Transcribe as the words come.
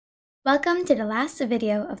Welcome to the last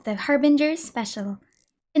video of the Harbingers special.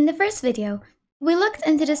 In the first video, we looked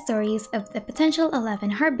into the stories of the potential 11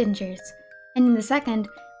 Harbingers, and in the second,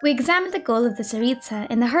 we examined the goal of the Tsaritsa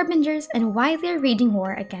and the Harbingers and why they are waging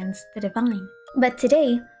war against the Divine. But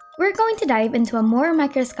today, we're going to dive into a more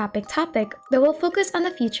microscopic topic that will focus on the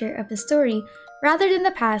future of the story rather than the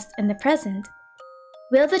past and the present.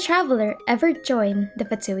 Will the Traveler ever join the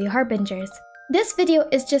Fatui Harbingers? This video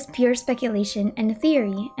is just pure speculation and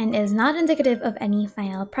theory and is not indicative of any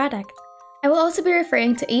final product. I will also be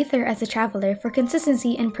referring to Aether as a Traveler for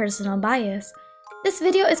consistency and personal bias. This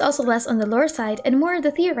video is also less on the lore side and more on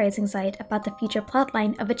the theorizing side about the future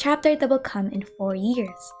plotline of a chapter that will come in 4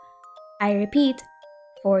 years. I repeat,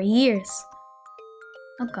 4 years.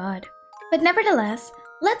 Oh god. But nevertheless,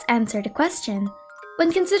 let's answer the question.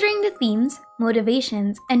 When considering the themes,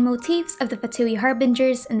 motivations, and motifs of the Fatui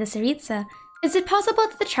Harbingers and the Tsaritsa, is it possible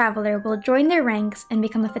that the Traveler will join their ranks and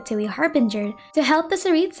become a Fatui Harbinger to help the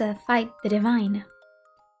Tsaritsa fight the Divine?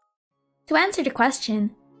 To answer the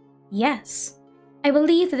question, yes. I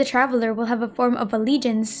believe that the Traveler will have a form of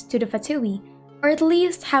allegiance to the Fatui, or at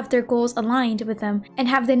least have their goals aligned with them and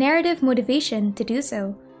have the narrative motivation to do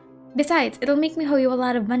so. Besides, it'll make me owe you a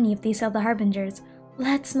lot of money if they sell the Harbingers.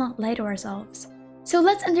 Let's not lie to ourselves. So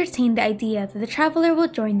let's entertain the idea that the Traveler will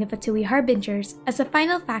join the Fatui Harbingers as a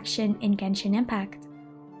final faction in Genshin Impact.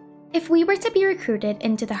 If we were to be recruited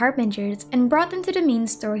into the Harbingers and brought into the main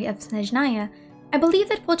story of Snezhnaya, I believe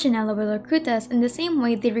that Pulcinella will recruit us in the same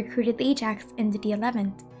way they recruited Ajax into the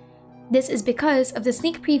 11th. This is because of the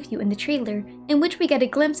sneak preview in the trailer, in which we get a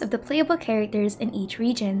glimpse of the playable characters in each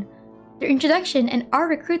region. Their introduction and our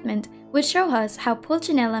recruitment would show us how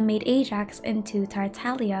Pulcinella made Ajax into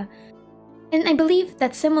Tartaglia. And I believe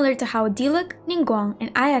that similar to how Diluc, Ningguang,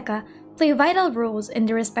 and Ayaka play vital roles in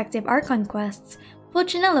their respective Archon quests,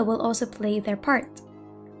 Pulcinella will also play their part.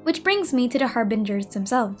 Which brings me to the Harbingers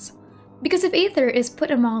themselves. Because if Aether is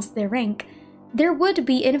put amongst their rank, there would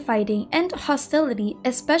be infighting and hostility,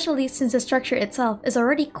 especially since the structure itself is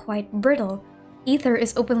already quite brittle. Aether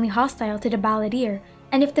is openly hostile to the Balladeer,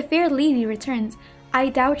 and if the fair lady returns, I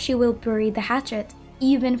doubt she will bury the hatchet,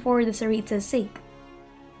 even for the Tsaritsa's sake.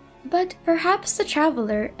 But perhaps the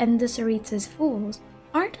Traveler and the Tsaritsa's fools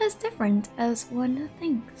aren't as different as one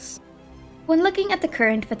thinks. When looking at the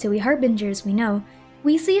current Fatui Harbingers we know,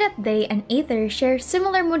 we see that they and Aether share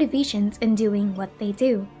similar motivations in doing what they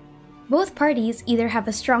do. Both parties either have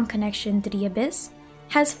a strong connection to the Abyss,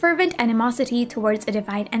 has fervent animosity towards a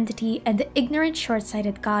divine entity and the ignorant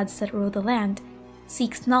short-sighted gods that rule the land,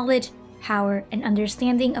 seeks knowledge, power, and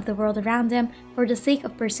understanding of the world around them for the sake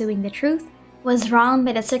of pursuing the truth, was wronged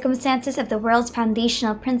by the circumstances of the world's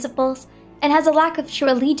foundational principles, and has a lack of true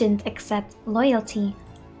allegiance except loyalty.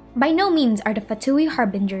 By no means are the Fatui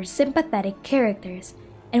Harbingers sympathetic characters,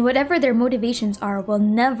 and whatever their motivations are will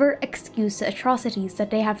never excuse the atrocities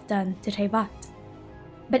that they have done to Teyvat.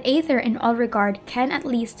 But Aether in all regard can at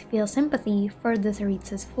least feel sympathy for the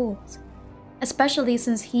Tsaritsa's fools, especially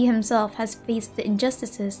since he himself has faced the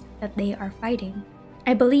injustices that they are fighting.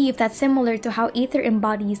 I believe that similar to how Aether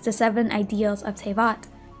embodies the 7 ideals of Teyvat,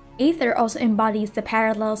 Aether also embodies the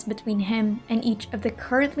parallels between him and each of the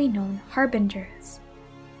currently known Harbingers.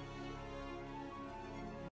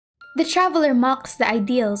 The Traveler mocks the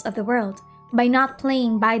ideals of the world by not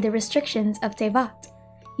playing by the restrictions of Teyvat.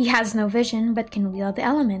 He has no vision but can wield the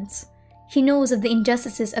elements. He knows of the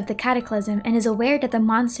injustices of the Cataclysm and is aware that the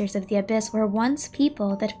monsters of the Abyss were once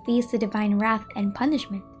people that faced the divine wrath and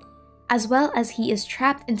punishment, as well as he is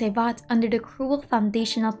trapped in Teyvat under the cruel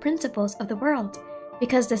foundational principles of the world,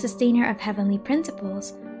 because the sustainer of heavenly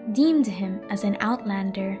principles deemed him as an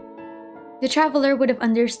outlander. The Traveler would have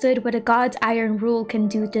understood what a god's iron rule can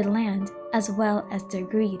do to the land, as well as their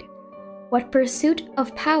greed. What pursuit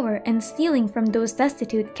of power and stealing from those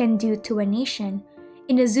destitute can do to a nation.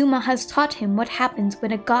 Inazuma has taught him what happens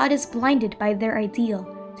when a god is blinded by their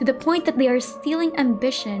ideal, to the point that they are stealing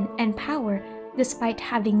ambition and power despite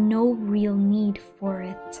having no real need for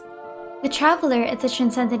it. The Traveler is a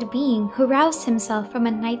transcendent being who roused himself from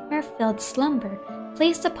a nightmare-filled slumber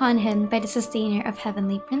placed upon him by the sustainer of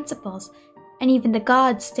heavenly principles, and even the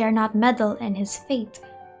gods dare not meddle in his fate,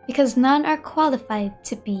 because none are qualified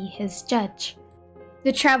to be his judge.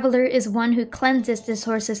 The Traveler is one who cleanses the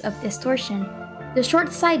sources of distortion, the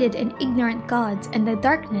short-sighted and ignorant gods, and the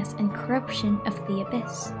darkness and corruption of the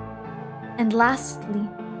Abyss. And lastly,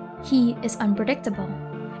 he is unpredictable,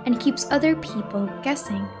 and keeps other people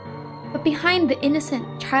guessing. But behind the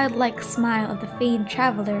innocent, childlike smile of the famed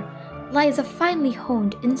Traveler lies a finely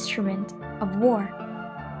honed instrument of war.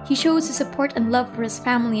 He shows his support and love for his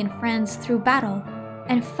family and friends through battle,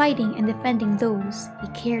 and fighting and defending those he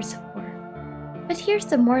cares for. But here's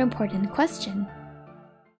the more important question.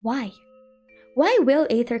 Why? Why will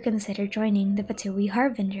Aether consider joining the Fatui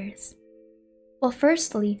Harbingers? Well,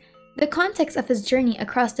 firstly, the context of his journey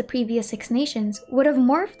across the previous 6 nations would have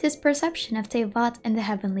morphed his perception of Teyvat and the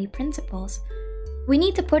heavenly principles. We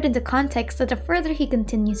need to put into context that the further he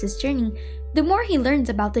continues his journey, the more he learns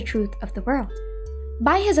about the truth of the world.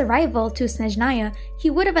 By his arrival to Snezhnaya, he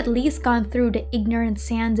would have at least gone through the ignorant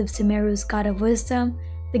sands of Sumeru's god of wisdom,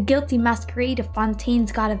 the guilty masquerade of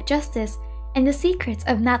Fontaine's god of justice, and the secrets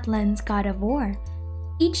of Natlan's god of war,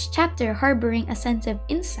 each chapter harboring a sense of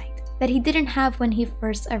insight that he didn't have when he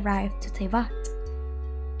first arrived to Teyvat.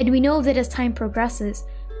 And we know that as time progresses,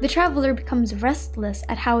 the traveler becomes restless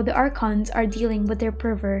at how the Archons are dealing with their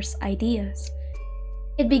perverse ideas.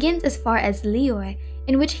 It begins as far as Liyue,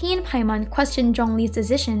 in which he and Paimon question Zhongli's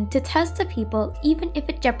decision to test the people even if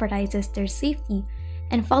it jeopardizes their safety,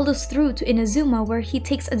 and follows through to Inazuma, where he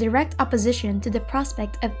takes a direct opposition to the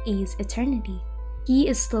prospect of A's eternity. He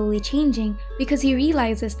is slowly changing because he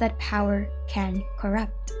realizes that power can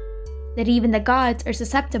corrupt, that even the gods are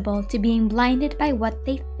susceptible to being blinded by what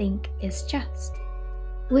they think is just.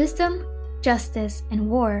 Wisdom, justice, and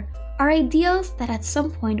war are ideals that at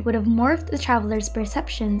some point would have morphed the traveler's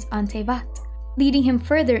perceptions on Teyvat, leading him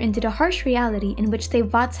further into the harsh reality in which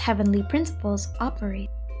Teyvat's heavenly principles operate.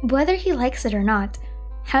 Whether he likes it or not,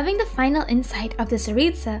 having the final insight of the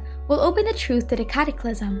Tsaritsa will open the truth to the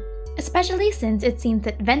Cataclysm, especially since it seems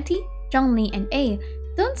that Venti, Zhongli, and A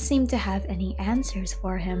don't seem to have any answers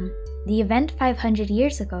for him. The event 500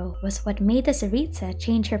 years ago was what made the Tsaritsa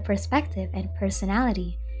change her perspective and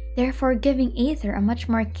personality, therefore giving Aether a much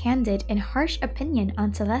more candid and harsh opinion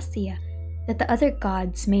on Celestia that the other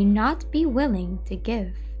gods may not be willing to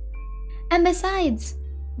give. And besides,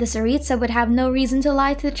 the Tsaritsa would have no reason to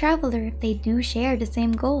lie to the traveler if they do share the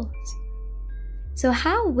same goals. So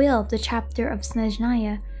how will the chapter of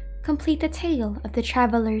Snezhnaya complete the tale of the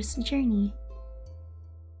traveler's journey?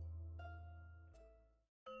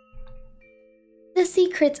 The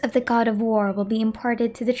secrets of the god of war will be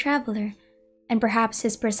imparted to the traveler, and perhaps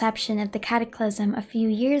his perception of the Cataclysm a few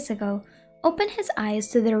years ago opened his eyes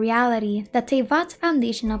to the reality that Teyvat's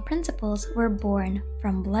foundational principles were born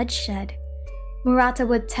from bloodshed. Murata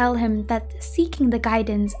would tell him that seeking the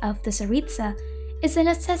guidance of the Tsaritsa is a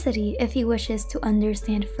necessity if he wishes to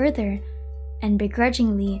understand further, and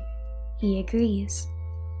begrudgingly, he agrees.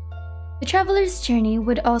 The traveler's journey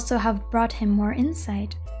would also have brought him more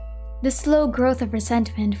insight. The slow growth of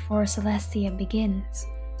resentment for Celestia begins.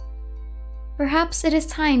 Perhaps it is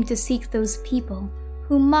time to seek those people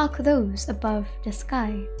who mock those above the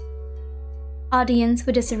sky. Audience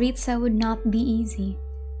with the Tsaritsa would not be easy.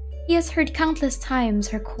 He has heard countless times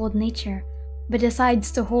her cold nature, but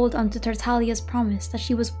decides to hold on to Tartalia's promise that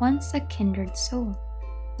she was once a kindred soul,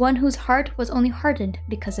 one whose heart was only hardened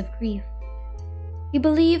because of grief. He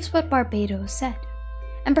believes what Barbados said,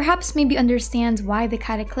 and perhaps maybe understands why the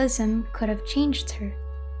Cataclysm could have changed her.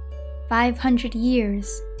 500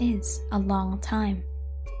 years is a long time.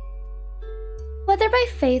 Whether by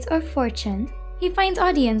fate or fortune, he finds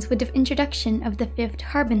audience with the introduction of the 5th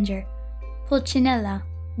Harbinger, Pulcinella,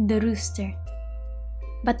 the rooster.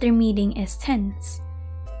 But their meeting is tense,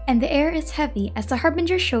 and the air is heavy as the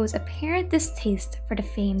Harbinger shows apparent distaste for the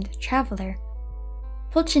famed traveler.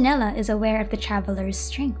 Pulcinella is aware of the traveler's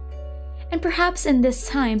strength, and perhaps in this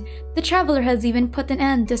time, the traveler has even put an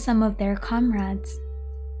end to some of their comrades.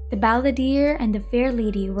 The Balladeer and the Fair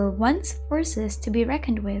Lady were once forces to be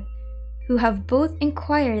reckoned with, who have both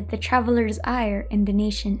inquired the traveler's ire in the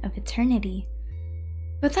nation of eternity.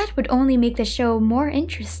 But that would only make the show more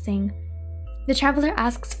interesting. The traveler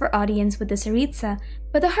asks for audience with the Tsaritsa,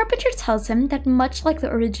 but the Harbinger tells him that much like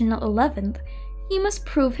the original 11th, he must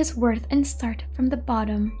prove his worth and start from the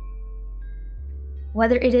bottom.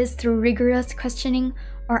 Whether it is through rigorous questioning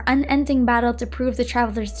or unending battle to prove the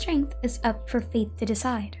traveler's strength is up for fate to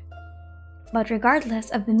decide. But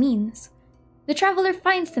regardless of the means, the traveler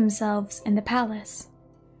finds themselves in the palace.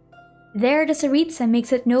 There, the Tsaritsa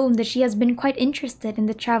makes it known that she has been quite interested in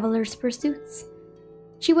the traveler's pursuits.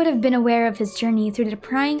 She would have been aware of his journey through the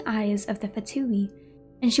prying eyes of the Fatui,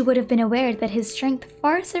 and she would have been aware that his strength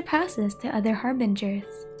far surpasses the other Harbingers.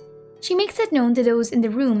 She makes it known to those in the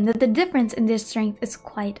room that the difference in their strength is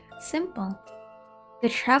quite simple. The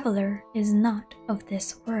traveler is not of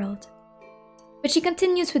this world. But she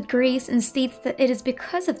continues with grace and states that it is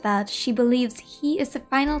because of that she believes he is the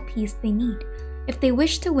final piece they need if they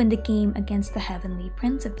wish to win the game against the heavenly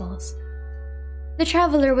principles. The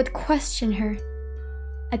traveler would question her,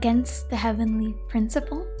 against the heavenly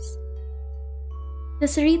principles? The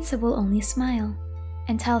Tsaritsa will only smile.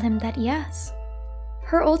 and tell him that yes,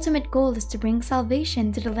 her ultimate goal is to bring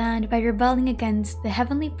salvation to the land by rebelling against the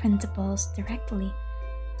heavenly principles directly.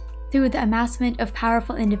 Through the amassment of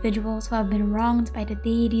powerful individuals who have been wronged by the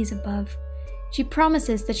deities above, she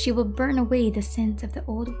promises that she will burn away the sins of the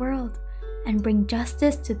old world and bring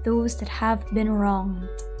justice to those that have been wronged.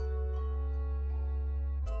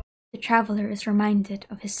 The traveler is reminded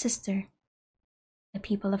of his sister, the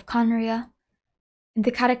people of Conria, and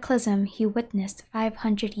the cataclysm he witnessed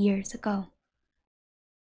 500 years ago.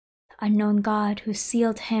 The unknown god who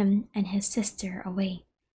sealed him and his sister away.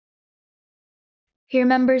 He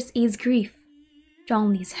remembers Yi's grief,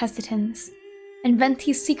 Zhongli's hesitance, and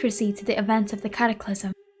Venti's secrecy to the events of the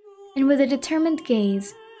cataclysm, and with a determined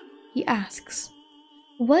gaze, he asks,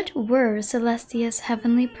 what were Celestia's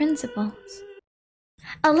heavenly principles?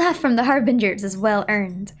 A laugh from the Harbingers is well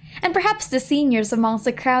earned, and perhaps the seniors amongst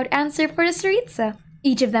the crowd answer for the Tsaritsa.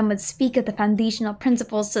 Each of them would speak of the foundational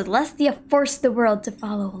principles Celestia forced the world to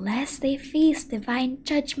follow, lest they face divine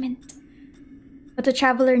judgment. But the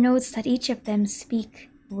traveler notes that each of them speak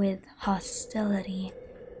with hostility.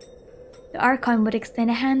 The Archon would extend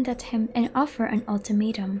a hand at him and offer an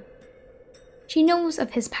ultimatum. She knows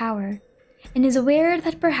of his power, and is aware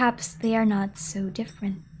that perhaps they are not so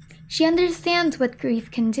different. She understands what grief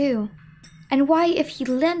can do, and why if he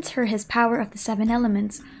lent her his power of the 7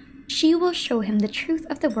 elements, she will show him the truth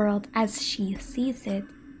of the world as she sees it.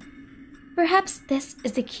 Perhaps this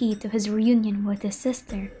is the key to his reunion with his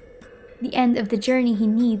sister, the end of the journey he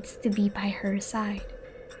needs to be by her side.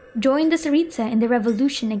 Join the Tsaritsa in the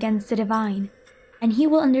revolution against the divine, and he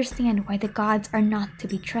will understand why the gods are not to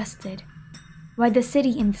be trusted, why the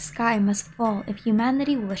city in the sky must fall if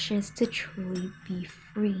humanity wishes to truly be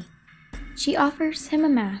free. She offers him a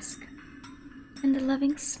mask and a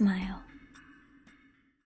loving smile.